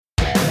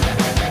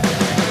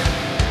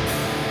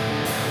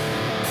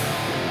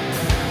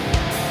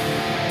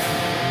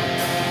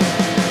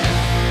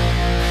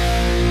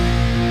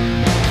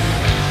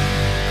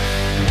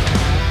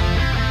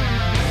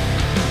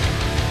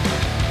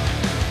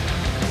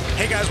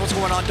Hey guys, what's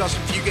going on?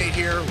 Dustin Fugate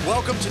here.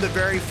 Welcome to the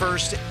very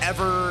first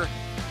ever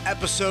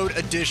episode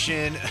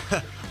edition,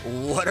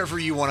 whatever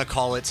you want to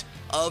call it,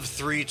 of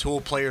Three Tool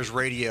Players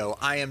Radio.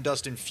 I am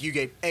Dustin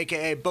Fugate,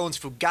 aka Bones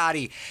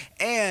Fugatti,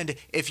 and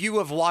if you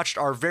have watched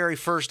our very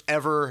first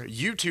ever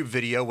YouTube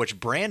video, which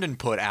Brandon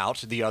put out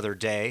the other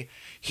day,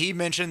 he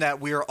mentioned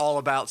that we are all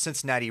about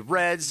Cincinnati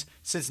Reds,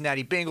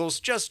 Cincinnati Bengals,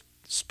 just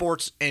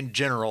sports in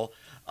general.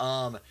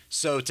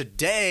 So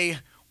today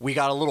we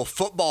got a little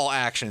football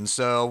action,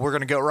 so we're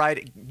going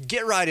to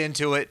get right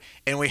into it,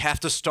 and we have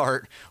to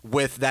start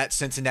with that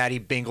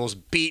Cincinnati Bengals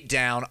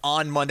beatdown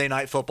on Monday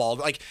Night Football.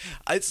 Like,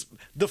 it's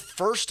the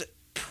first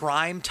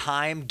prime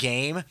time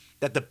game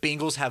that the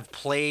Bengals have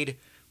played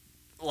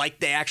like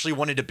they actually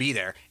wanted to be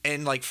there,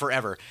 and like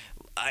forever.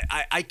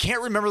 I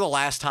can't remember the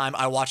last time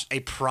I watched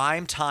a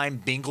prime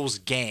time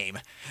Bengals game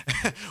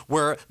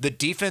where the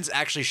defense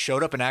actually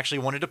showed up and actually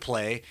wanted to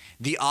play.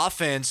 The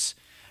offense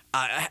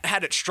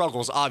had its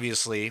struggles,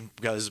 obviously,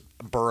 because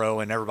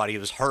Burrow and everybody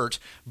was hurt,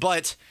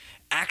 but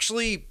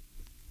actually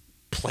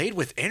played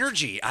with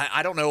energy.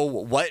 I don't know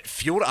what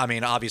fueled it. I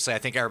mean, obviously, I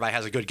think everybody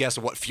has a good guess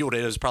of what fueled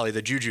it. It was probably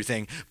the Juju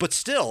thing. But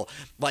still,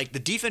 like, the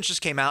defense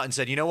just came out and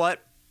said, you know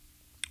what?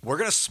 We're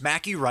going to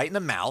smack you right in the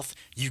mouth.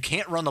 You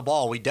can't run the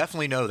ball. We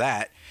definitely know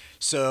that.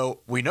 So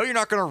we know you're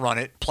not going to run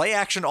it. Play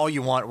action all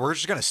you want. We're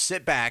just going to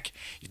sit back,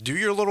 do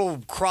your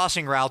little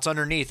crossing routes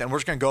underneath, and we're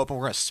just going to go up and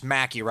we're going to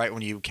smack you right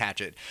when you catch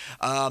it.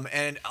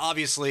 And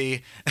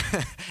obviously,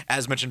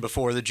 as mentioned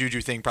before, the Juju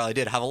thing probably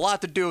did have a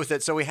lot to do with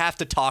it, so we have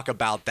to talk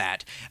about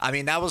that. I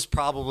mean, that was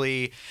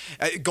probably,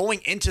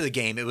 going into the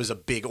game, it was a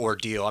big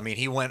ordeal. I mean,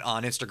 he went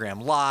on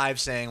Instagram Live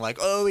saying like,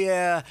 oh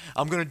yeah,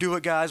 I'm going to do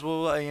it, guys.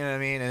 Well, you know what I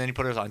mean? And then he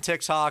put it on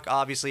TikTok.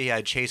 Obviously, he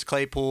had Chase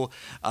Claypool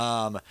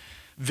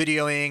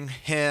videoing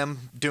him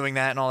doing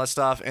that and all that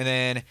stuff, and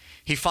then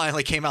he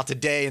finally came out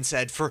today and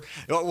said, what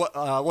did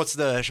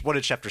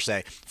Schefter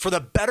say? For the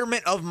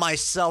betterment of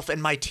myself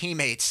and my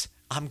teammates,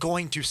 I'm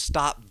going to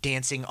stop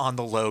dancing on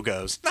the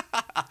logos.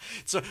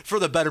 So for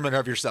the betterment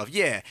of yourself,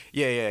 yeah.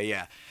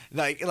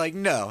 Like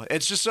no,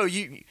 it's just so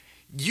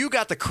you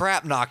got the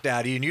crap knocked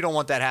out of you, and you don't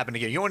want that happening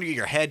again. You don't want to get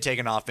your head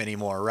taken off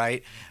anymore,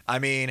 right? I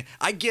mean,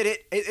 I get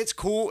it. It's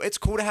cool. It's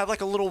cool to have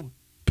like a little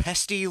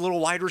pesty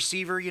little wide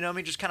receiver, you know what I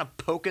mean, just kind of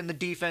poking the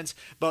defense.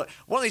 But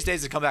one of these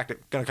days it's going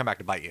to come back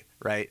to bite you,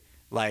 right?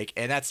 Like,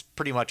 and that's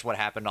pretty much what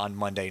happened on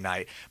Monday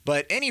night.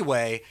 But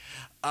anyway,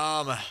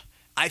 I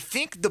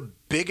think the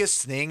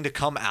biggest thing to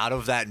come out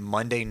of that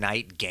Monday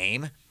night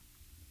game,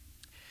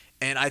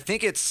 and I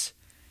think it's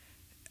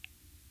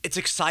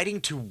exciting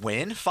to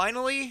win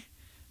finally.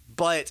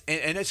 But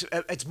and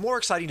it's more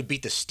exciting to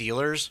beat the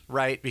Steelers,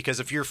 right? Because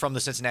if you're from the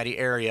Cincinnati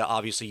area,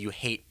 obviously you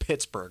hate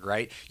Pittsburgh,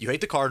 right? You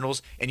hate the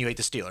Cardinals and you hate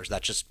the Steelers.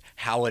 That's just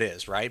how it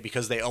is, right?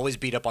 Because they always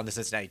beat up on the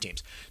Cincinnati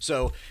teams.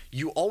 So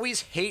you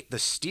always hate the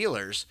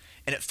Steelers,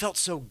 and it felt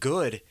so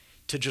good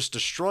to just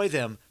destroy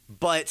them.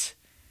 But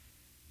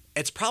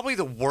it's probably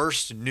the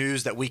worst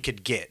news that we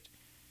could get.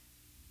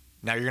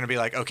 Now you're going to be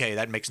like, okay,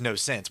 that makes no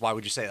sense. Why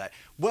would you say that?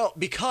 Well,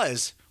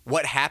 because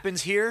what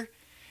happens here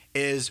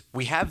is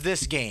we have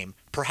this game.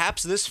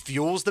 Perhaps this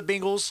fuels the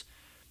Bengals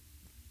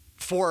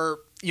for,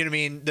 you know what I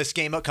mean, this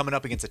game coming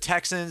up against the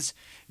Texans,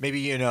 maybe,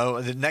 you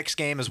know, the next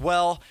game as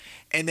well.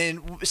 And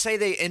then say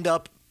they end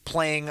up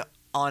playing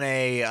on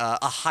a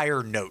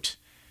higher note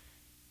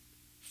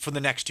for the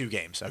next two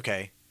games,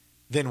 okay?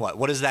 Then what?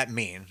 What does that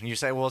mean? And you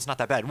say, well, it's not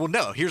that bad. Well,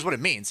 no, here's what it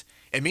means.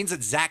 It means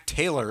that Zach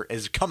Taylor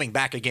is coming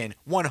back again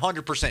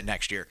 100%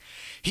 next year.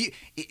 He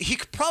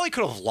probably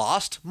could have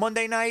lost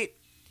Monday night.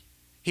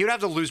 He would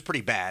have to lose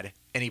pretty bad,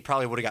 and he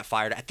probably would have got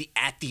fired at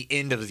the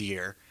end of the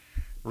year,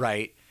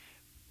 right?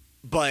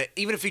 But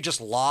even if he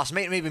just lost,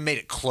 maybe made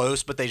it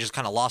close, but they just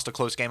kind of lost a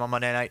close game on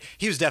Monday night,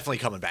 he was definitely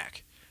coming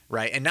back,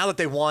 right? And now that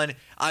they won,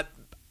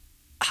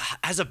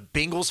 as a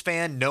Bengals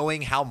fan,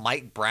 knowing how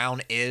Mike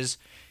Brown is,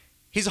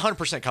 he's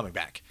 100% coming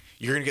back.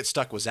 You're going to get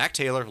stuck with Zach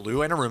Taylor, Lou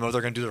Anarumo.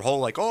 They're going to do their whole,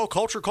 like, oh,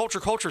 culture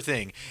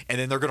thing. And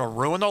then they're going to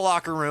ruin the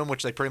locker room,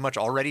 which they pretty much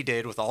already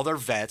did with all their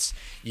vets.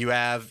 You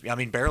have, I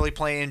mean, barely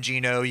playing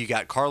Geno. You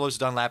got Carlos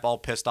Dunlap all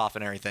pissed off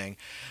and everything.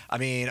 I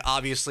mean,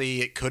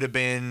 obviously, it could have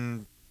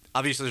been –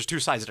 obviously, there's two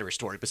sides to every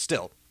story. But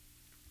still,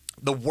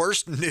 the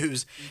worst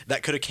news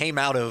that could have came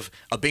out of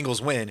a Bengals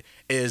win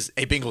is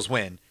a Bengals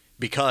win,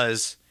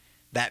 because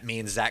that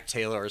means Zach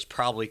Taylor is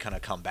probably going to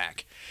come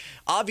back.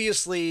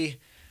 Obviously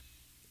 –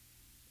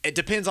 it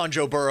depends on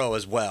Joe Burrow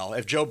as well.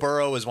 If Joe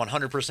Burrow is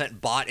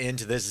 100% bought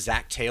into this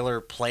Zach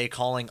Taylor play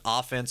calling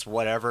offense,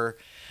 whatever,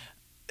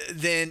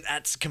 then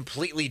that's a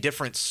completely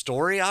different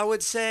story, I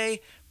would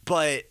say.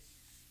 But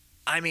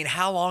I mean,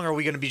 how long are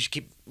we going to be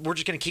we're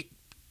just going to keep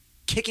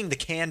kicking the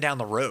can down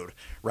the road,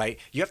 right?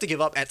 You have to give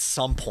up at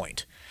some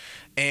point.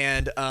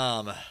 And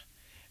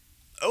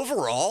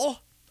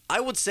overall, I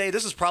would say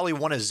this is probably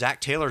one of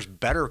Zach Taylor's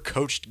better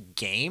coached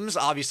games.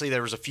 Obviously,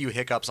 there was a few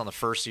hiccups on the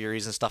first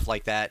series and stuff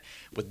like that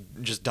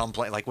with just dumb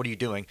play. Like, what are you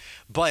doing?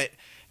 But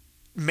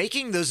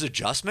making those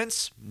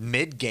adjustments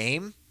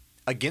mid-game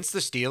against the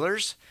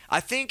Steelers, I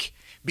think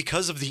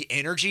because of the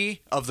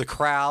energy of the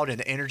crowd and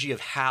the energy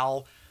of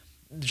how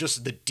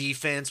just the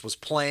defense was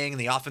playing,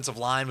 the offensive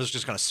line was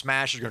just going to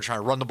smash. They're going to try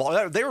to run the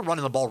ball. They were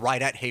running the ball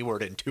right at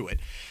Hayward and to it,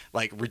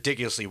 like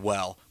ridiculously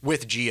well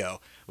with Gio,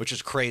 which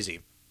is crazy.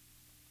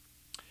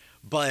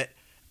 But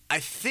I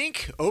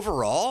think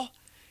overall,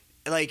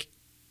 like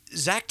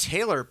Zach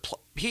Taylor,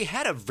 he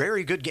had a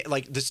very good game.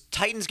 Like this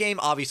Titans game,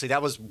 obviously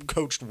that was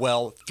coached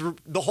well through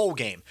the whole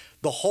game.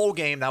 The whole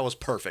game, that was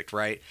perfect,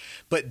 right?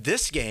 But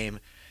this game,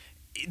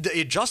 the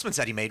adjustments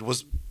that he made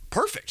was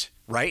perfect,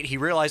 right? He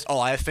realized, oh,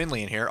 I have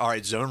Finley in here. All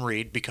right, zone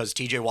read because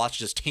TJ Watt's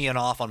just teeing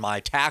off on my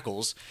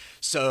tackles.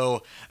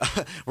 So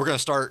we're going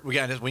to start. We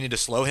need to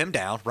slow him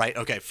down, right?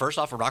 Okay, first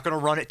off, we're not going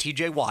to run at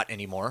TJ Watt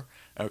anymore,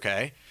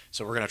 okay?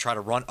 So we're going to try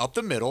to run up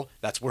the middle.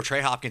 That's where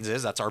Trey Hopkins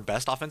is. That's our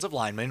best offensive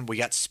lineman. We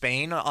got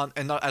Spain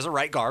as a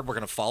right guard. We're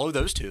going to follow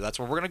those two. That's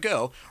where we're going to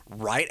go,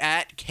 right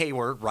at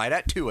Hayward, right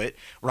at Tuitt.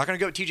 We're not going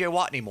to go at TJ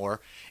Watt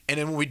anymore. And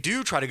then when we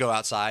do try to go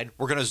outside,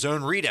 we're going to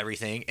zone read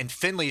everything, and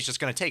Finley's just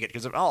going to take it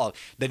because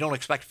they don't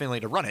expect Finley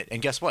to run it.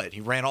 And guess what?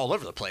 He ran all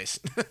over the place.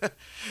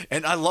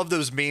 And I love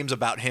those memes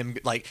about him.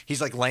 Like he's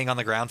like laying on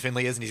the ground,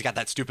 Finley is, and he's got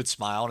that stupid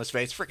smile on his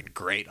face. Freaking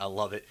great. I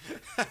love it.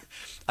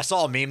 I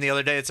saw a meme the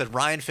other day. It said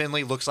Ryan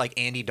Finley looks like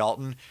Andy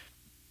Dalton.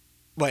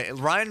 Wait,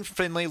 Ryan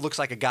Finley looks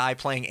like a guy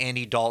playing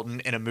Andy Dalton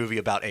in a movie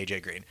about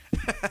AJ Green.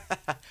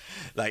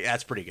 Like,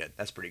 that's pretty good.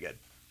 That's pretty good.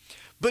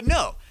 But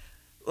no,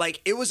 like,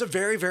 it was a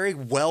very, very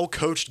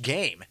well-coached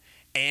game.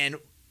 And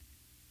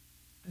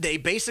they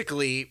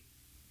basically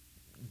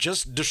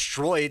just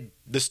destroyed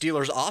the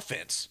Steelers'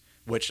 offense,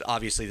 which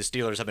obviously the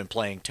Steelers have been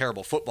playing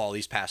terrible football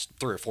these past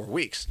 3 or 4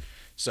 weeks.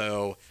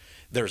 So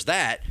there's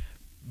that.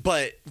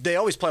 But they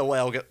always play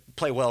well against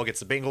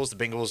the Bengals. The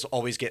Bengals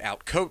always get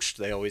out-coached.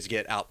 They always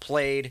get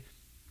outplayed.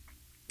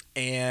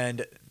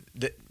 And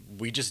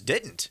we just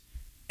didn't.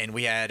 And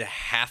we had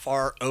half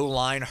our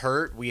O-line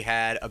hurt. We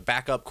had a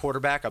backup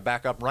quarterback, a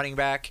backup running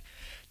back.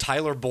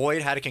 Tyler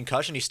Boyd had a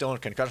concussion. He's still in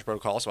concussion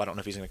protocol, so I don't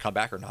know if he's going to come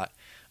back or not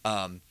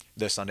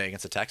this Sunday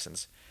against the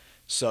Texans.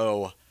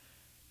 So,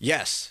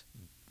 yes.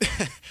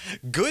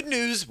 Good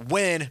news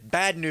win.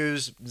 Bad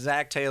news,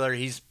 Zach Taylor,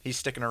 he's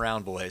sticking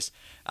around, boys.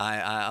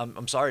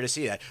 I'm sorry to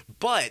see that.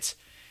 But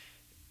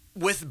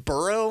with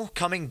Burrow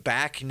coming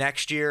back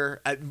next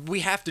year,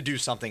 we have to do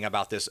something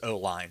about this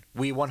O-line.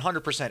 We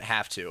 100%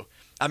 have to.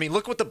 I mean,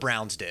 look what the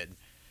Browns did.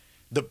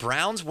 The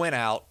Browns went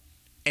out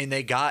and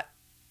they got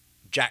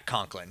Jack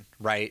Conklin,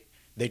 right?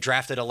 They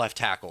drafted a left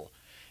tackle.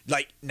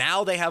 Like,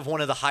 now they have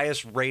one of the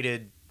highest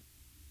rated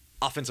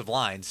offensive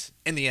lines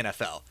in the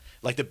NFL.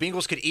 Like, the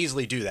Bengals could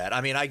easily do that.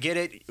 I mean, I get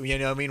it. You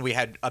know what I mean? We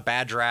had a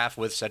bad draft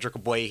with Cedric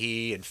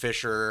Ogbuehi and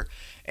Fisher,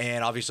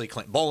 and obviously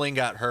Clint Bowling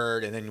got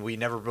hurt, and then we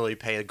never really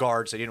paid the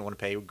guards. So they didn't want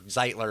to pay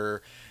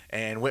Zeitler,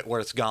 and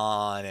Whitworth's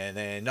gone, and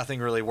then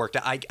nothing really worked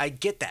out. I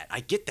get that.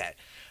 I get that.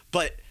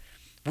 But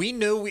we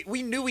knew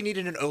we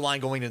needed an O-line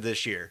going into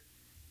this year,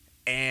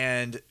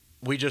 and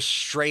we just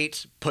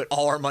straight put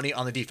all our money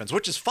on the defense,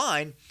 which is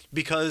fine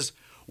because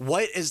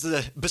what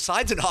is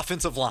besides an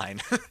offensive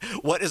line,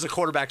 what is a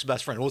quarterback's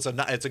best friend? Well,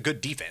 it's a good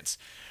defense,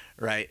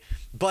 right?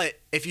 But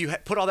if you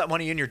put all that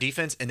money in your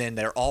defense and then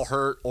they're all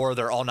hurt or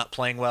they're all not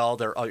playing well,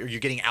 you're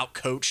getting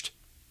out-coached,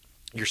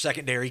 your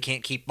secondary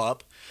can't keep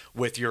up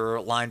with your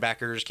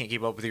linebackers, can't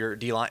keep up with your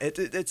D-line,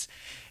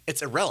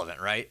 it's irrelevant,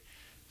 right?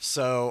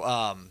 So,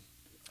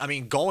 I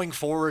mean, going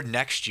forward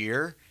next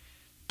year,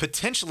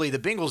 potentially the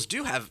Bengals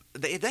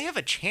they have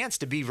a chance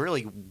to be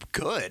really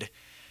good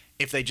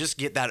if they just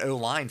get that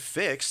O-line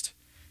fixed.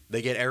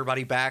 They get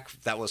everybody back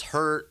that was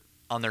hurt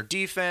on their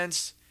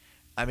defense.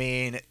 I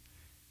mean,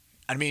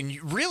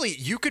 really,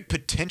 you could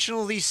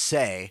potentially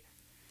say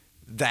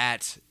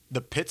that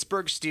the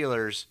Pittsburgh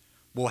Steelers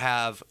will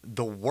have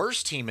the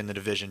worst team in the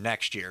division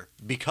next year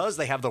because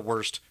they have the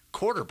worst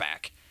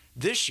quarterback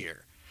this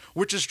year,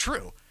 which is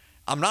true.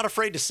 I'm not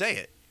afraid to say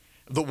it.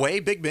 The way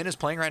Big Ben is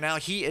playing right now,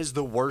 he is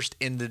the worst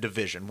in the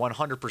division,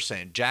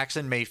 100%.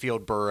 Jackson,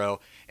 Mayfield, Burrow,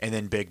 and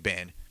then Big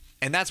Ben.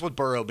 And that's with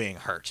Burrow being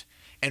hurt.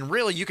 And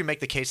really, you can make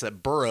the case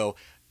that Burrow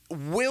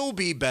will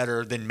be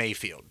better than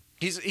Mayfield.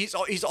 He's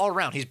all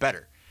around. He's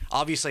better.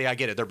 Obviously, I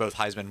get it. They're both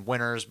Heisman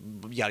winners,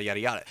 yada, yada,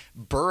 yada.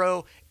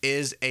 Burrow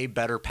is a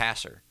better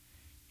passer.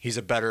 He's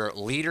a better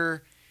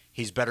leader.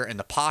 He's better in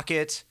the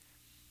pocket.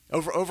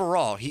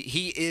 Overall,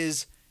 he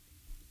is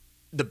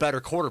the better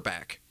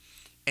quarterback.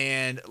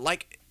 And,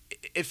 like,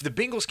 if the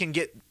Bengals can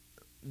get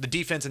the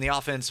defense and the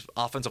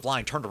offensive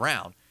line turned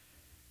around,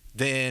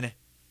 then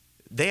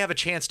they have a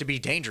chance to be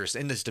dangerous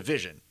in this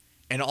division.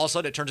 And all of a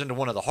sudden it turns into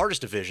one of the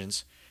hardest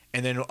divisions.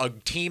 And then a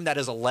team that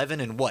is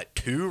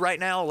 11-2 right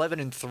now,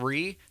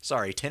 11-3,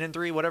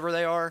 10-3, whatever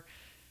they are,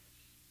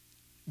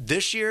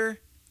 this year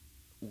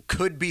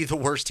could be the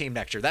worst team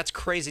next year. That's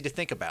crazy to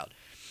think about.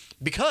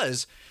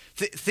 Because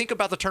think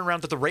about the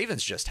turnaround that the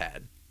Ravens just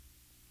had,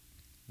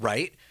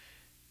 right?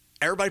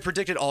 Everybody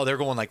predicted, they're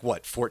going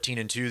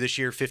 14-2 this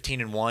year,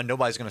 15-1.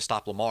 Nobody's going to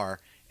stop Lamar.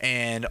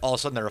 And all of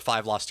a sudden they're a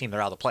 5-loss team.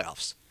 They're out of the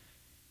playoffs.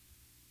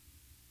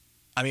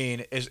 I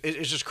mean,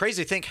 it's just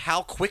crazy to think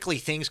how quickly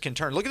things can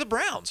turn. Look at the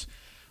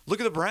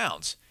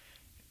Browns.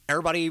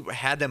 Everybody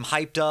had them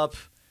hyped up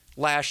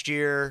last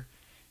year.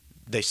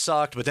 they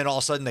sucked, but then all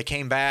of a sudden they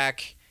came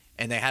back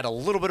and they had a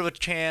little bit of a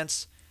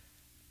chance.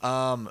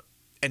 And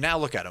now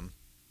look at them.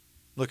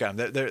 Look at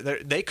them.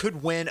 They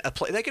could win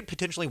they could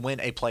potentially win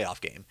a playoff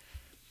game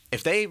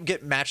if they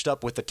get matched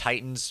up with the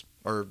Titans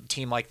or a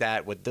team like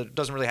that that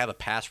doesn't really have a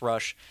pass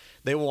rush.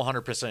 They will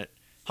 100%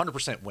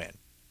 win.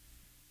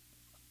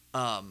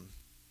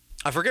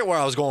 I forget where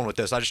I was going with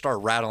this. I just started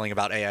rattling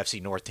about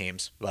AFC North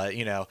teams, but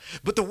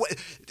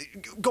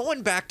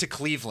going back to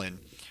Cleveland,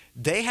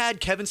 they had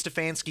Kevin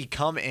Stefanski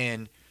come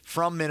in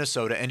from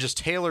Minnesota and just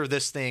tailor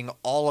this thing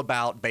all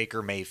about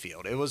Baker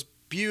Mayfield. It was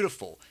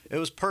beautiful. It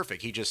was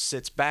perfect. He just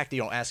sits back.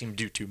 You don't ask him to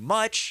do too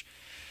much.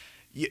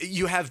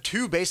 You have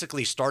two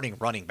basically starting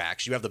running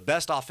backs. You have the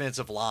best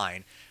offensive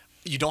line.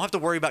 You don't have to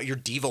worry about your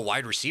diva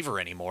wide receiver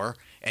anymore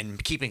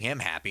and keeping him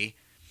happy.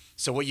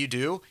 So what you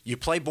do, you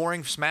play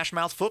boring smash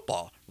mouth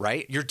football,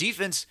 right? Your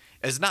defense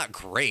is not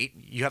great.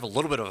 You have a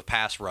little bit of a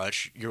pass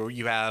rush.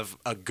 You have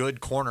a good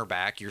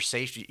cornerback. Your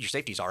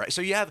safety's all right.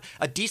 So you have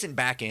a decent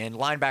back end,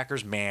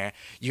 linebackers, meh.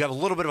 You have a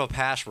little bit of a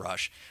pass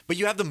rush, but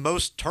you have the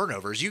most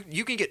turnovers. You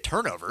can get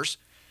turnovers.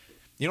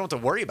 You don't have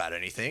to worry about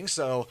anything.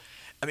 So,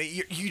 I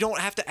mean, you don't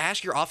have to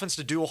ask your offense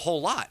to do a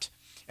whole lot.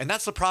 And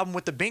that's the problem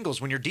with the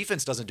Bengals. When your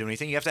defense doesn't do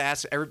anything, you have to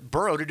ask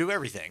Burrow to do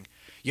everything.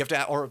 You have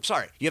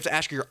to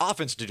ask your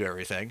offense to do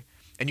everything.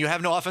 And you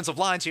have no offensive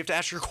line, so you have to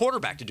ask your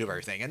quarterback to do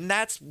everything. And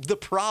that's the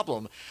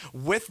problem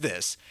with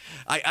this.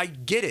 I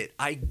get it.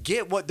 I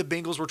get what the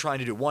Bengals were trying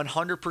to do.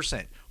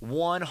 100%.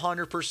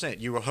 100%.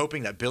 You were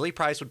hoping that Billy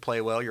Price would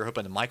play well. You were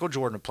hoping that Michael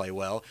Jordan would play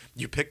well.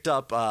 You picked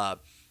up,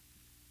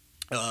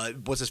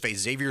 what's his face?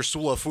 Xavier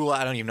Sula-Fula.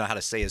 I don't even know how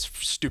to say his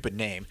stupid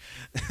name.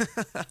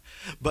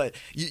 But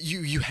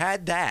you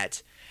had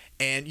that.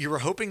 And you were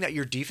hoping that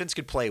your defense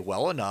could play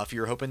well enough. You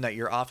were hoping that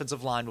your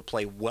offensive line would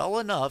play well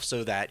enough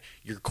so that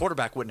your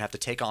quarterback wouldn't have to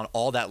take on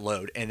all that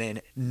load. And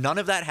then none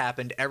of that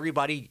happened.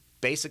 Everybody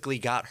basically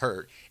got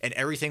hurt, and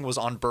everything was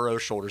on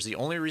Burrow's shoulders. The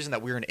only reason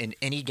that we were in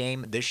any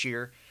game this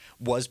year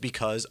was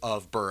because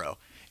of Burrow.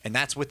 And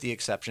that's with the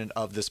exception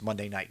of this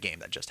Monday night game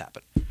that just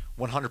happened.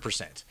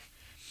 100%.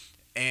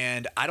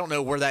 And I don't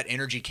know where that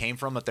energy came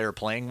from that they were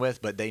playing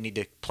with, but they need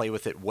to play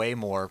with it way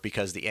more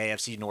because the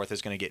AFC North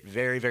is going to get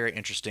very, very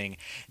interesting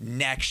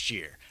next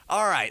year.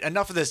 All right,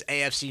 enough of this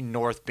AFC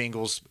North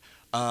Bengals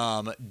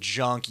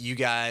junk. You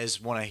guys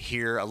want to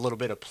hear a little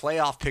bit of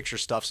playoff picture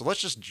stuff, so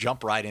let's just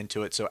jump right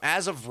into it. So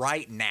as of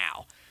right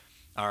now,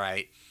 all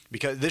right,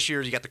 because this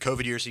year you got the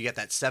COVID year, so you got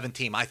that 7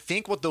 team. I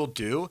think what they'll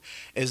do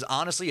is,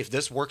 honestly, if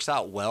this works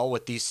out well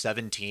with these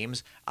 7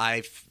 teams,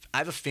 I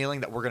have a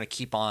feeling that we're going to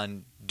keep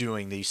on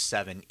doing these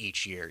 7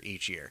 each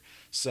year.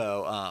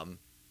 So,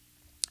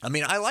 I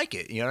mean, I like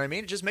it. You know what I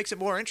mean? It just makes it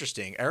more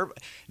interesting.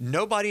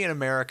 Nobody in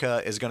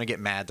America is going to get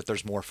mad that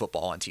there's more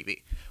football on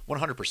TV.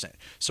 100%.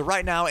 So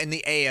right now in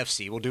the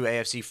AFC, we'll do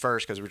AFC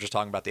first because we were just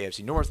talking about the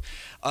AFC North.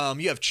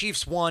 You have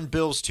Chiefs 1,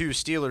 Bills 2,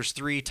 Steelers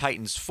 3,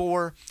 Titans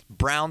 4,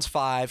 Browns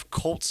 5,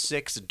 Colts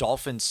 6,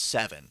 Dolphins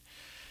 7.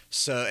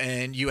 So,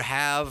 and you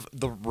have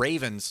the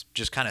Ravens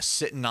just kind of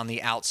sitting on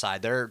the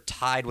outside. They're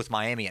tied with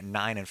Miami at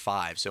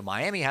 9-5. So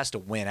Miami has to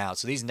win out.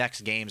 So these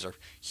next games are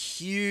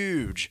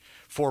huge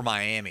for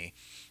Miami.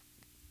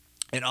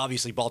 And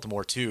obviously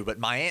Baltimore too. But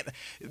Miami,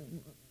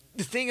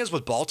 the thing is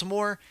with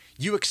Baltimore,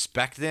 you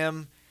expect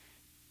them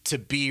to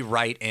be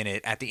right in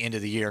it at the end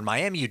of the year. In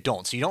Miami, you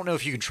don't. So you don't know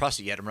if you can trust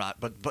it yet or not.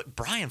 But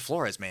Brian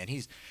Flores, man,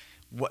 he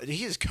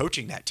is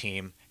coaching that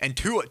team. And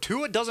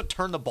Tua doesn't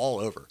turn the ball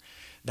over.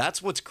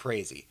 That's what's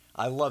crazy.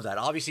 I love that.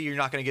 Obviously, you're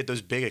not going to get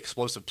those big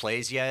explosive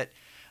plays yet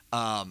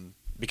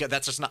because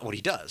that's just not what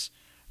he does,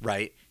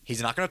 right?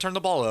 He's not going to turn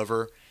the ball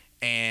over,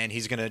 and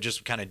he's going to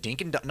just kind of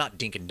not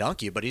dink and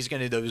dunk you, but he's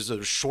going to do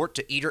those short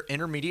to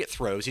intermediate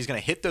throws. He's going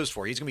to hit those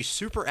for you. He's going to be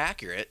super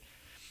accurate,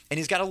 and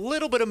he's got a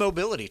little bit of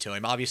mobility to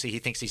him. Obviously, he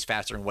thinks he's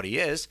faster than what he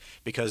is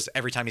because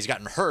every time he's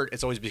gotten hurt,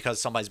 it's always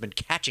because somebody's been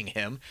catching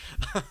him.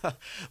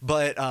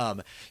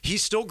 But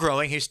he's still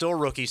growing. He's still a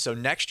rookie. So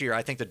next year,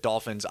 I think the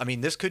Dolphins, I mean,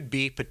 this could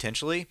be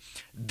potentially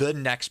the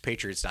next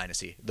Patriots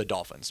dynasty, the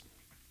Dolphins.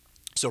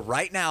 So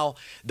right now,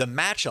 the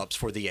matchups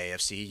for the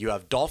AFC, you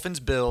have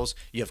Dolphins-Bills,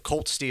 you have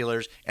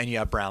Colts-Steelers, and you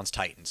have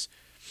Browns-Titans.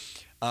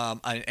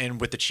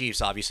 And with the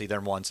Chiefs, obviously, they're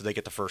 1, so they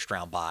get the first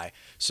round bye.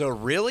 So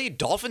really,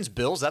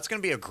 Dolphins-Bills, that's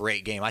going to be a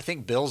great game. I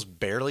think Bills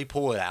barely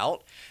pull it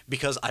out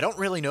because I don't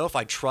really know if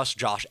I trust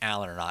Josh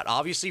Allen or not.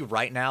 Obviously,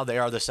 right now, they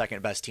are the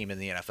second best team in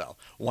the NFL,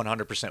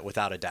 100%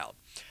 without a doubt.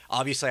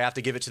 Obviously, I have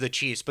to give it to the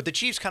Chiefs, but the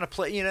Chiefs kind of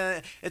play,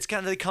 it's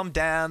kind of, they come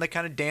down, they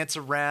kind of dance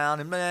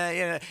around,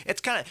 and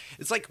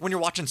it's like when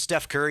you're watching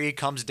Steph Curry, he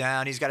comes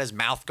down, he's got his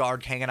mouth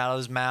guard hanging out of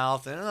his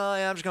mouth, and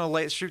I'm just going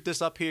to shoot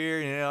this up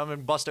here, I'm going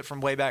to bust it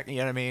from way back, you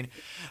know what I mean,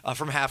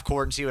 from half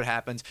court and see what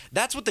happens.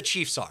 That's what the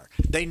Chiefs are.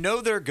 They know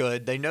they're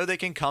good, they know they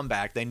can come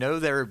back, they know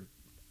they're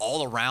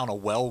all around a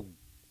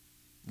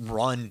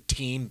run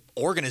team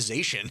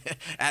organization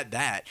at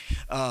that.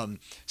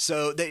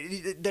 So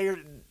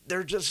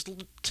they're just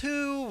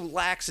too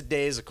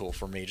lackadaisical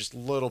for me, just a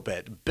little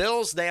bit.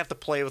 Bills, they have to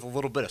play with a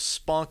little bit of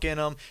spunk in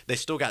them. They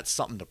still got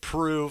something to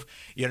prove.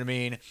 You know what I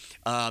mean?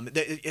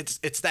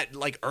 It's that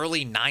like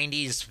early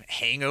 '90s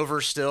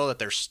hangover still, that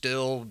they're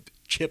still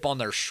chip on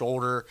their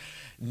shoulder.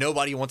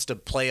 Nobody wants to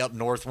play up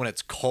north when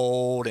it's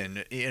cold,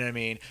 and you know what I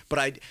mean.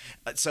 But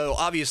so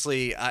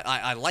obviously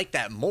I like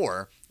that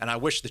more, and I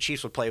wish the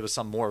Chiefs would play with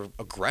some more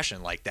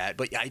aggression like that.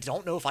 But I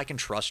don't know if I can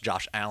trust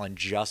Josh Allen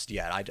just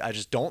yet. I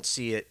just don't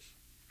see it.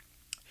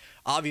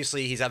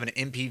 Obviously, he's having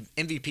an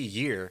MVP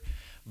year,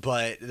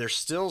 but there's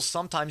still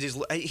sometimes he is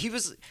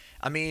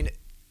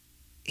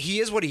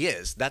what he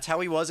is. That's how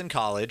he was in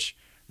college,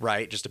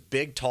 right? Just a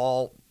big,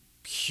 tall,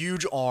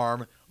 huge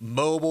arm,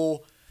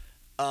 mobile.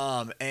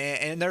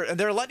 And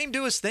they're letting him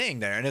do his thing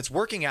there, and it's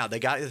working out. They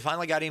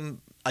finally got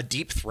him a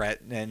deep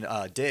threat in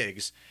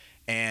Diggs,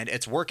 and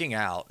it's working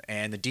out.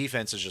 And the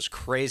defense is just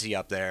crazy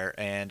up there.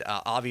 And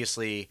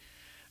obviously,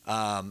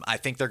 I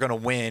think they're going to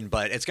win,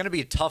 but it's going to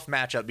be a tough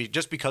matchup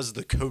just because of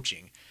the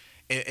coaching.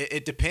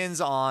 It depends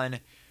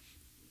on,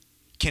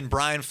 can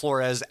Brian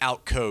Flores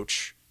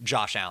outcoach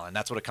Josh Allen?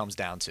 That's what it comes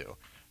down to,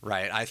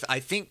 right? I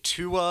think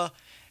Tua,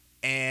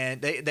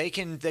 and they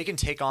can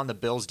take on the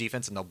Bills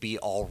defense, and they'll be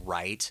all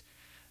right.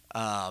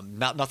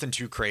 Nothing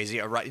too crazy.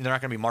 They're not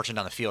going to be marching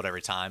down the field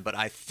every time, but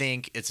I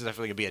think it's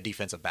definitely going to be a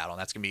defensive battle, and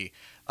that's going to be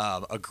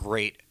a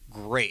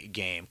great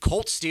game.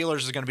 Colts Steelers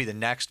is going to be the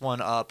next one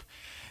up,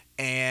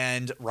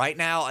 and right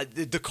now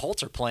the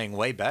Colts are playing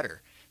way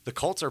better. The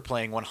Colts are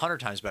playing 100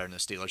 times better than the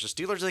Steelers. The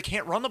Steelers, they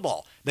can't run the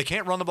ball. They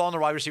can't run the ball, and the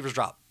wide receivers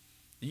drop.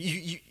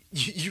 You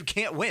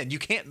can't win.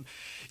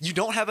 You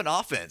don't have an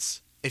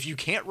offense if you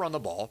can't run the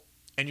ball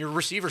and your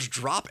receivers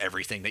drop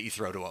everything that you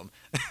throw to them.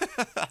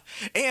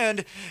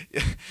 And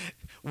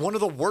one of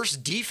the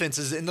worst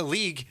defenses in the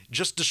league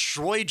just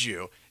destroyed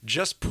you,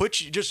 just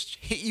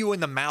hit you in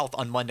the mouth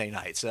on Monday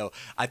night. So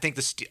I think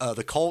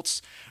the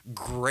Colts,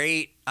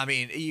 great. I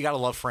mean, you got to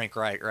love Frank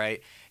Reich,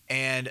 right?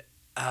 And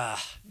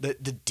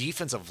the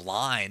defensive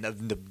line,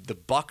 the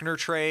Buckner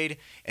trade,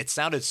 it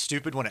sounded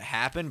stupid when it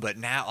happened, but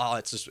now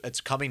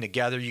it's coming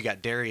together. You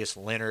got Darius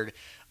Leonard.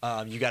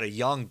 You got a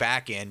young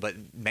back end, but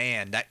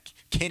man, that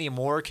Kenny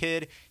Moore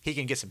kid, he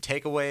can get some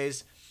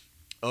takeaways.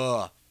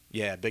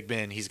 Yeah, Big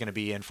Ben, he's going to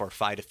be in for a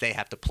fight if they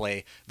have to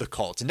play the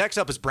Colts. And next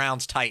up is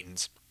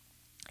Browns-Titans.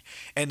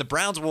 And the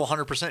Browns will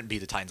 100% beat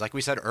the Titans. Like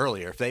we said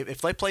earlier,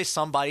 if they play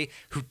somebody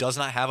who does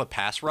not have a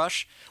pass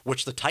rush,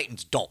 which the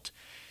Titans don't.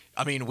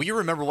 I mean, we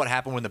remember what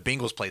happened when the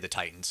Bengals played the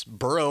Titans.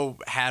 Burrow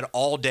had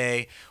all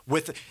day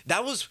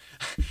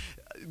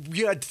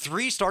you had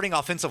 3 starting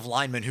offensive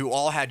linemen who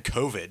all had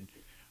COVID.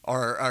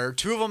 Or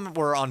 2 of them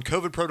were on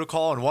COVID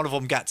protocol, and 1 of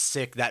them got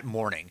sick that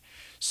morning.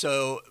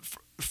 So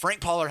Frank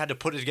Pollard had to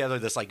put together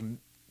this like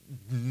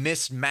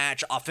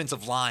mismatch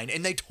offensive line,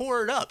 and they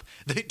tore it up.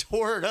 They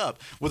tore it up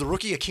with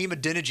rookie Akeem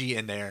Adeniji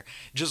in there,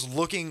 just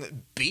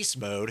looking beast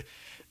mode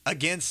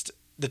against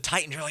the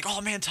Titans. You're like, oh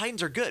man,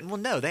 Titans are good. Well,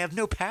 no, they have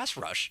no pass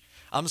rush.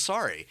 I'm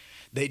sorry.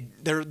 They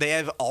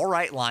have all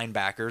right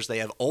linebackers, they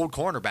have old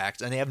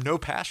cornerbacks, and they have no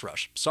pass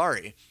rush.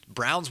 Sorry.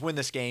 Browns win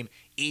this game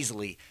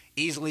easily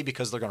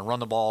because they're going to run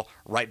the ball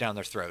right down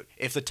their throat.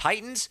 If the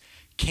Titans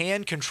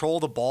can control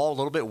the ball a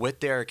little bit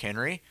with Derrick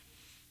Henry,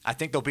 I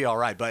think they'll be all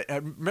right. But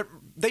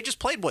they just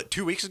played,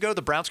 2 weeks ago?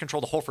 The Browns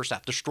controlled the whole first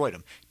half, destroyed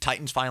them.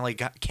 Titans finally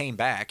came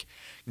back,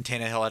 and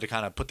Tannehill had to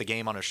kind of put the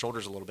game on his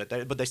shoulders a little bit,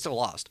 but they still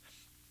lost.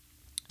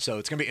 So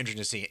it's going to be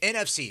interesting to see.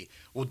 NFC,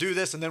 we'll do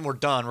this, and then we're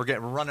done. We're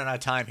running out of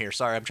time here.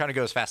 Sorry, I'm trying to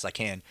go as fast as I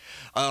can.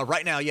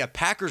 Right now,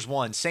 Packers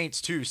 1, Saints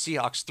 2,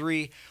 Seahawks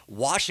 3,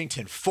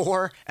 Washington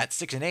 4 at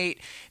 6-8.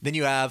 Then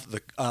you have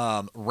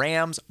the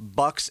Rams,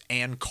 Bucks,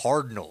 and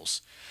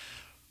Cardinals.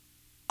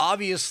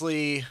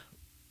 Obviously,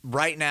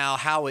 right now,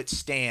 how it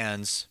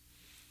stands,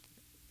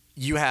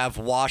 you have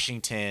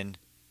Washington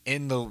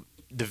in the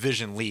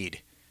division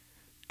lead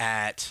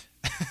at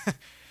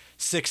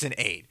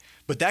 6-8.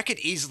 But that could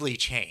easily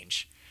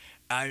change.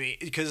 I mean,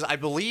 because I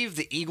believe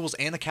the Eagles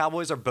and the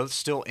Cowboys are both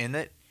still in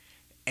it.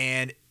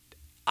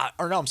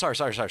 I'm sorry.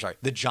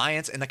 The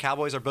Giants and the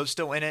Cowboys are both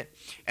still in it.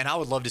 And I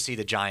would love to see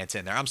the Giants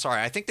in there. I'm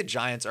sorry. I think the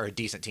Giants are a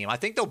decent team. I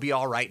think they'll be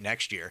all right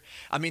next year.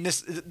 I mean,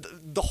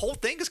 the whole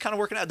thing is kind of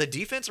working out. The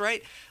defense,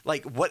 right?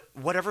 Like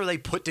whatever they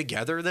put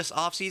together this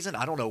offseason,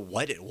 I don't know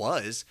what it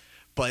was,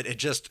 but it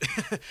just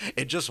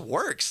it just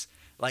works.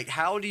 Like,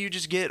 how do you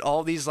just get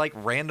all these like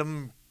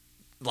random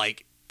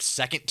like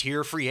second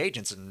tier free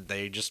agents and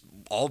they just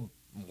all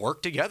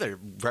work together?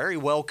 Very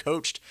well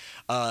coached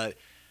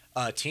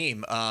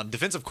team.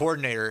 Defensive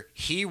coordinator,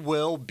 he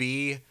will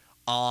be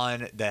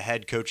on the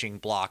head coaching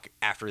block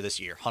after this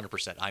year,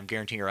 100%. I'm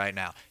guaranteeing you right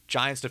now.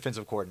 Giants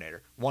defensive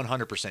coordinator,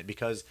 100%,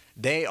 because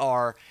they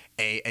are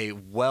a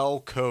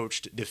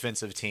well-coached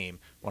defensive team,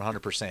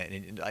 100%.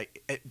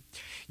 And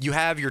you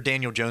have your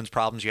Daniel Jones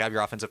problems, you have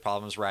your offensive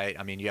problems, right?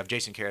 I mean, you have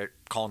Jason Garrett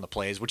calling the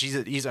plays, which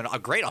he's a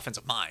great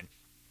offensive mind.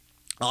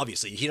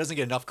 Obviously, he doesn't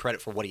get enough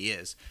credit for what he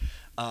is.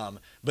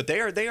 But they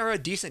are a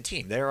decent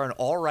team. They are an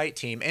all right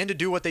team, and to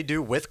do what they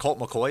do with Colt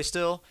McCoy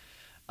still.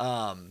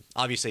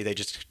 Obviously, they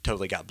just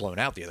totally got blown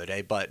out the other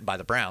day, but by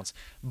the Browns.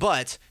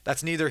 But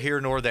that's neither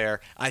here nor there.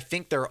 I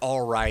think they're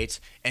all right,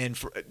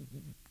 and you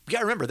got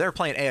to remember they're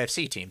playing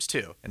AFC teams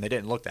too, and they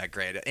didn't look that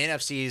great.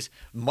 NFC's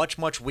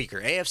much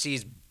weaker.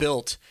 AFC's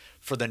built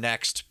for the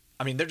next.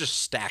 I mean, they're just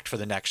stacked for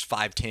the next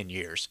 5-10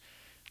 years.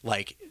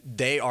 Like,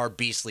 they are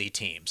beastly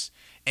teams.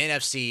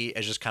 NFC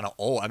is just kind of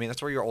old. I mean,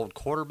 that's where your old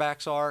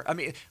quarterbacks are. I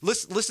mean,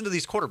 listen to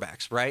these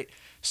quarterbacks, right?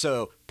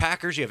 So,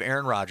 Packers, you have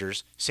Aaron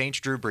Rodgers. Saints,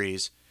 Drew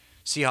Brees.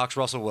 Seahawks,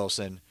 Russell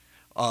Wilson.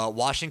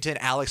 Washington,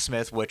 Alex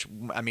Smith, which,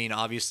 I mean,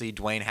 obviously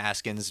Dwayne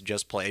Haskins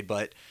just played,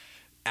 but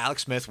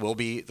Alex Smith will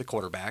be the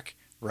quarterback,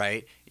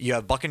 right? You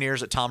have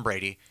Buccaneers at Tom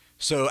Brady.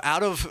 So,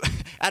 out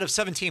of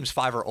 7 teams,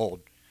 5 are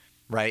old,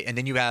 right? And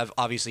then you have,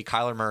 obviously,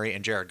 Kyler Murray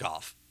and Jared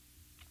Goff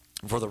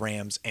for the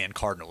Rams and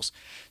Cardinals.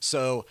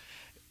 So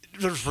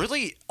there's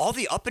really all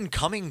the up and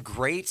coming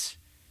great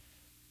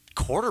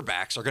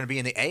quarterbacks are going to be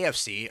in the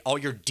AFC. All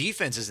your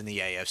defense is in the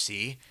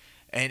AFC,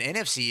 and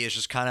NFC is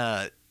just kind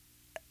of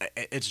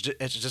it's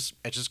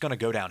just going to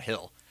go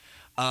downhill.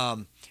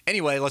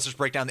 Anyway, let's just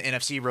break down the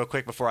NFC real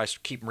quick before I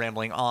keep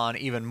rambling on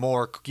even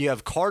more. You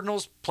have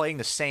Cardinals playing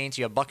the Saints,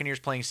 you have Buccaneers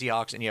playing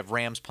Seahawks, and you have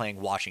Rams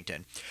playing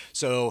Washington.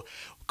 So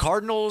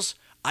Cardinals,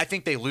 I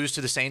think they lose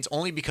to the Saints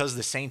only because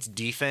the Saints'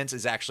 defense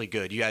is actually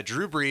good. You had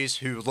Drew Brees,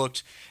 who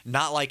looked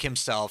not like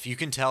himself. You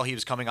can tell he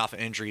was coming off an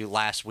injury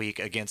last week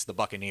against the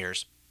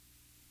Buccaneers.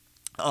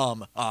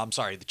 I'm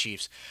sorry, the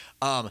Chiefs.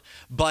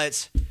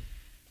 But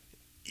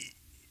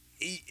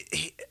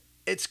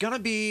it's going to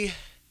be...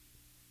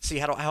 See,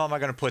 how am I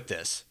going to put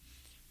this?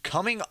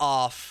 Coming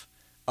off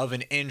of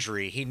an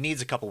injury, he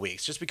needs a couple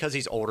weeks just because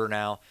he's older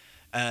now.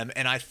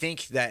 And I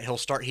think that he'll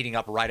start heating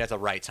up right at the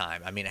right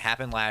time. I mean, it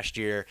happened last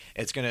year.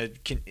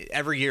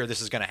 Every year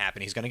this is going to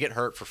happen. He's going to get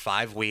hurt for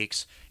 5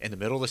 weeks in the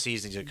middle of the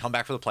season. He's going to come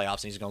back for the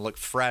playoffs, and he's going to look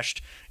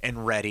fresh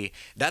and ready.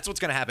 That's what's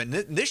going to happen.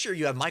 This year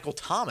you have Michael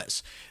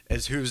Thomas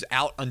who's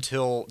out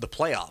until the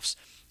playoffs.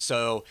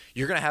 So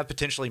you're going to have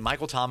potentially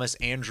Michael Thomas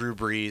and Drew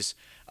Brees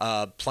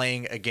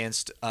playing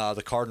against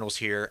the Cardinals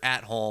here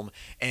at home.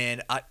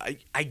 And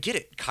I get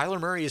it. Kyler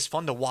Murray is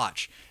fun to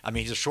watch. I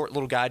mean, he's a short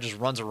little guy, just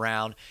runs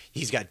around.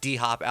 He's got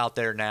D-Hop out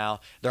there now.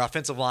 Their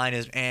offensive line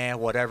is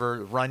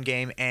whatever. Run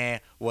game,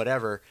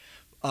 whatever.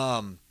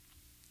 But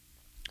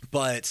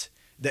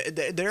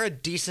they're a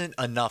decent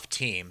enough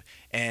team,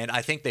 and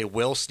I think they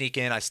will sneak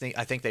in. I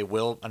think they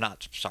will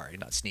not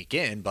sneak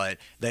in, but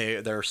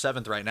they're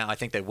 7th right now. I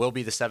think they will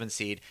be the 7th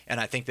seed, and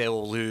I think they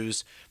will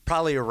lose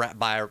probably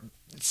by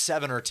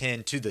 7 or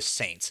 10 to the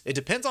Saints. It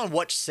depends on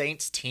what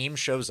Saints team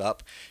shows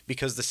up,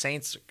 because the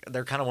Saints,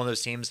 they're kind of one of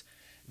those teams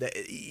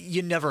that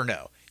you never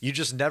know. You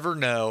just never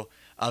know.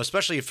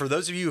 Especially for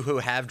those of you who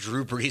have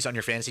Drew Brees on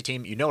your fantasy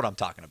team, you know what I'm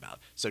talking about.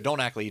 So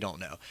don't act like you don't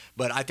know.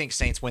 But I think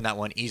Saints win that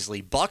one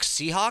easily. Bucs,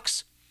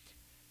 Seahawks.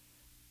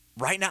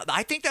 Right now,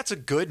 I think that's a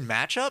good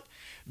matchup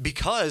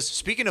because,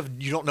 speaking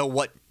of you don't know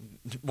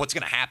what's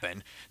going to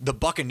happen, the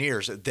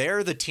Buccaneers,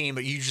 they're the team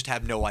that you just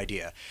have no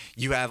idea.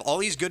 You have all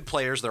these good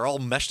players, they're all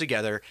meshed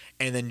together,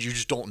 and then you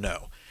just don't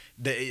know.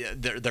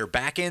 Their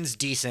back end's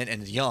decent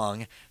and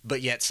young,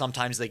 but yet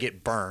sometimes they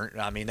get burnt.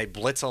 I mean, they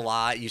blitz a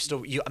lot. You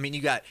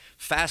got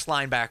fast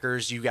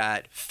linebackers, you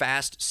got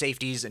fast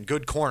safeties and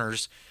good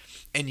corners,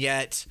 and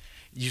yet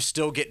you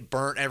still get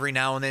burnt every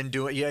now and then.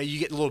 You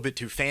get a little bit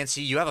too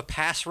fancy. You have a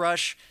pass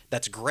rush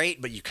that's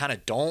great, but you kind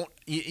of don't.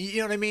 You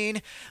know what I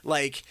mean?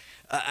 Like,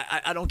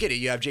 I don't get it.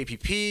 You have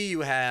JPP,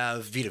 you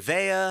have Vita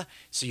Vea,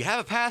 so you have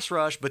a pass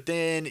rush, but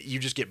then you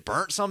just get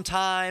burnt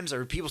sometimes,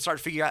 or people start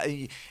to figure out.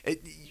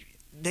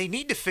 They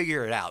need to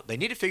figure it out. They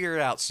need to figure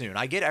it out soon.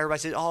 I get everybody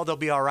says, "Oh, they'll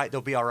be all right.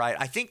 They'll be all right."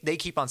 I think they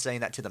keep on saying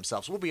that to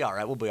themselves. We'll be all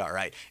right. We'll be all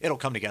right. It'll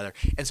come together.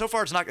 And so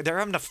far, it's not.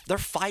 They're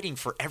fighting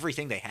for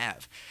everything they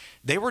have.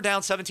 They were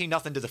down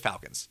 17-0 to the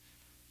Falcons,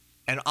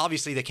 and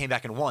obviously they came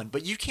back and won.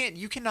 But you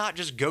cannot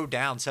just go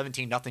down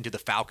 17-0 to the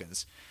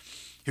Falcons,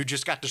 who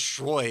just got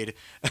destroyed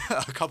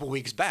a couple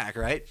weeks back,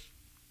 right?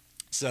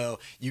 So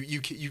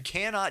you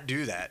cannot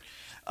do that.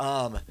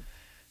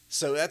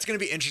 So that's going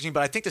to be interesting,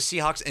 but I think the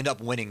Seahawks end up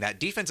winning. That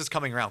defense is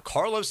coming around.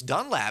 Carlos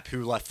Dunlap,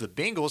 who left the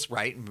Bengals,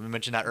 right? We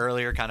mentioned that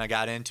earlier, kind of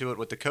got into it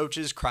with the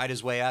coaches, cried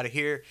his way out of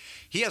here.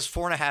 He has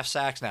 4.5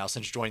 sacks now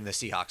since joining the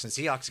Seahawks. And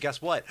Seahawks,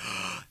 guess what?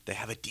 They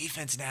have a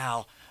defense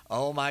now.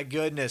 Oh my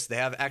goodness. They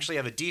actually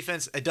have a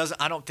defense.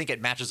 I don't think it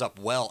matches up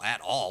well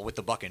at all with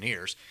the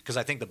Buccaneers, because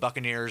I think the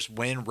Buccaneers,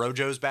 when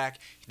Rojo's back,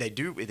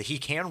 he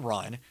can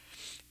run.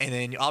 And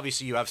then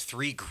obviously you have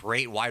 3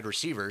 great wide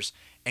receivers.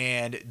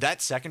 And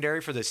that secondary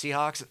for the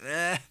Seahawks,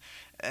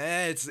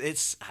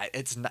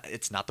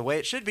 it's not the way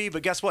it should be.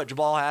 But guess what?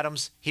 Jamal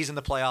Adams, he's in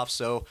the playoffs,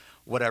 so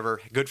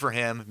whatever. Good for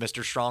him,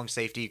 Mr. Strong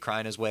Safety,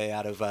 crying his way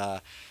out of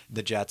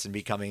the Jets and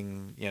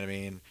becoming, you know what I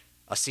mean,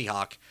 a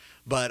Seahawk.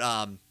 But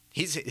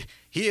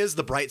he is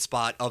the bright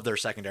spot of their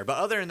secondary. But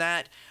other than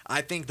that,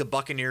 I think the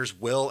Buccaneers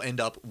will end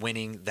up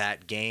winning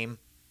that game.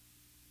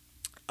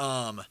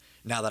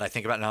 Now that I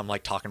think about it, now I'm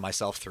like talking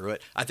myself through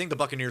it. I think the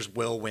Buccaneers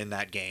will win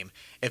that game.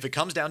 If it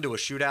comes down to a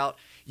shootout,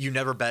 you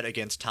never bet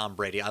against Tom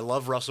Brady. I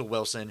love Russell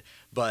Wilson,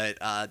 but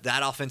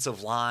that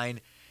offensive line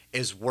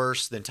is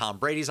worse than Tom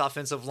Brady's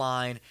offensive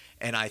line.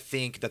 And I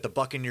think that the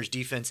Buccaneers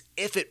defense,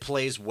 if it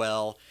plays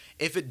well,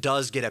 if it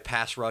does get a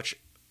pass rush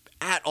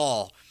at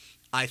all,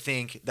 I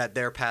think that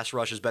their pass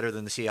rush is better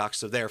than the Seahawks.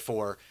 So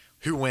therefore,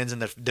 who wins in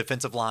the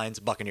defensive lines?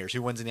 Buccaneers.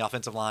 Who wins in the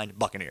offensive line?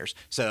 Buccaneers.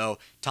 So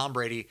Tom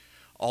Brady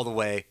all the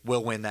way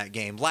will win that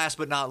game. Last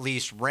but not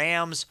least,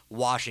 Rams,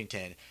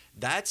 Washington.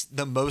 That's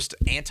the most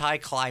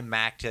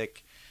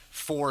anticlimactic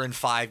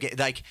 4-5 game.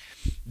 Like,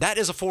 that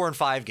is a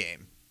 4-5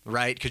 game,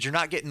 right? Because you're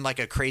not getting like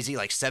a crazy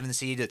like 7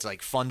 seed that's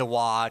like fun to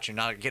watch. You're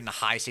not getting a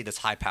high seed that's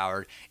high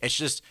powered. It's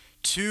just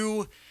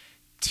two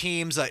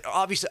teams that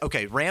obviously,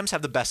 okay, Rams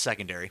have the best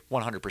secondary,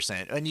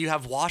 100%. And you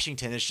have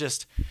Washington. It's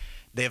just,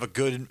 they have a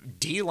good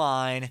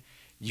D-line.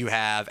 You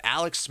have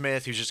Alex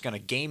Smith, who's just going to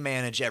game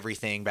manage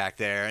everything back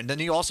there. And then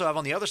you also have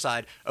on the other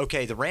side,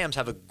 okay, the Rams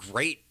have a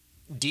great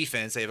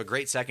defense. They have a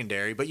great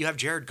secondary, but you have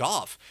Jared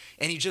Goff.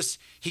 And he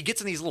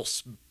gets in these little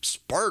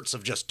spurts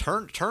of just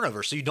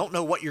turnover, so you don't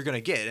know what you're going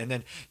to get. And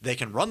then they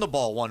can run the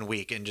ball one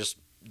week and just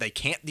they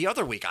can't the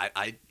other week.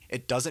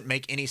 It doesn't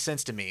make any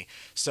sense to me.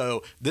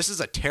 So this is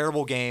a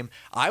terrible game.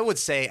 I would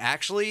say,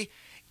 actually,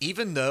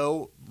 even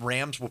though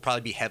Rams will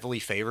probably be heavily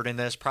favored in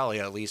this, probably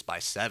at least by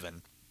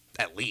 7,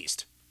 at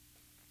least,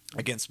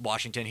 against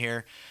Washington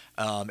here,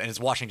 and it's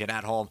Washington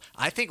at home,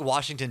 I think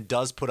Washington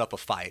does put up a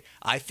fight.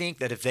 I think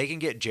that if they can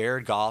get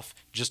Jared Goff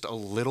just a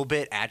little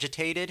bit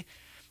agitated,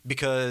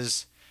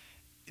 because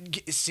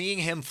seeing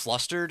him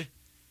flustered,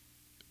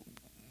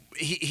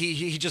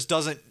 he just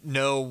doesn't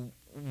know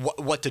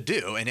what to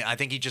do, and I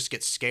think he just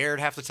gets scared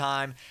half the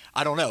time.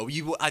 I don't know.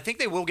 I think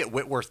they will get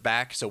Whitworth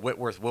back, so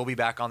Whitworth will be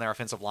back on their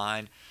offensive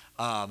line.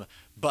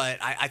 But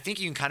I think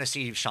you can kind of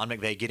see Sean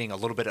McVay getting a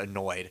little bit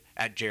annoyed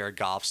at Jared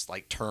Goff's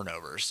like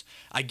turnovers.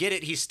 I get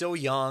it; he's still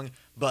young,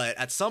 but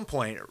at some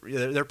point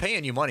they're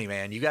paying you money,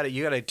 man. You got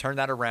to turn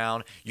that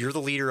around. You're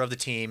the leader of the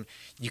team.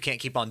 You can't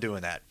keep on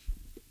doing that.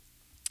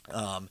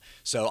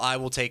 So I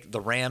will take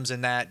the Rams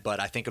in that, but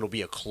I think it'll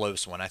be a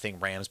close one. I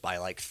think Rams by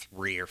like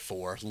 3 or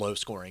 4, low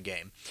scoring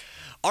game.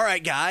 All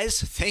right,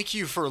 guys, thank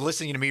you for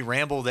listening to me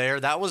ramble there.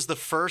 That was the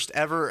first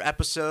ever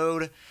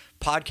episode,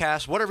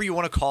 podcast, whatever you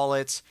want to call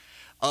it,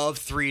 of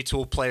 3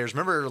 Tool Players.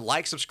 Remember,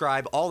 like,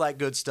 subscribe, all that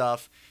good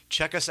stuff.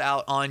 Check us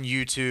out on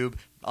YouTube.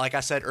 Like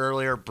I said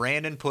earlier,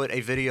 Brandon put a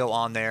video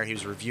on there. He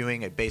was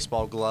reviewing a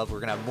baseball glove. We're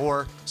going to have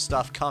more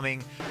stuff coming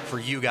for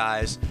you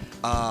guys.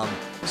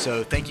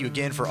 So thank you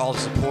again for all the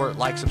support.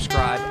 Like,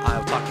 subscribe.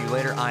 I'll talk to you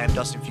later. I am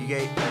Dustin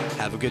Fugate.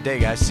 Have a good day,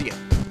 guys. See ya.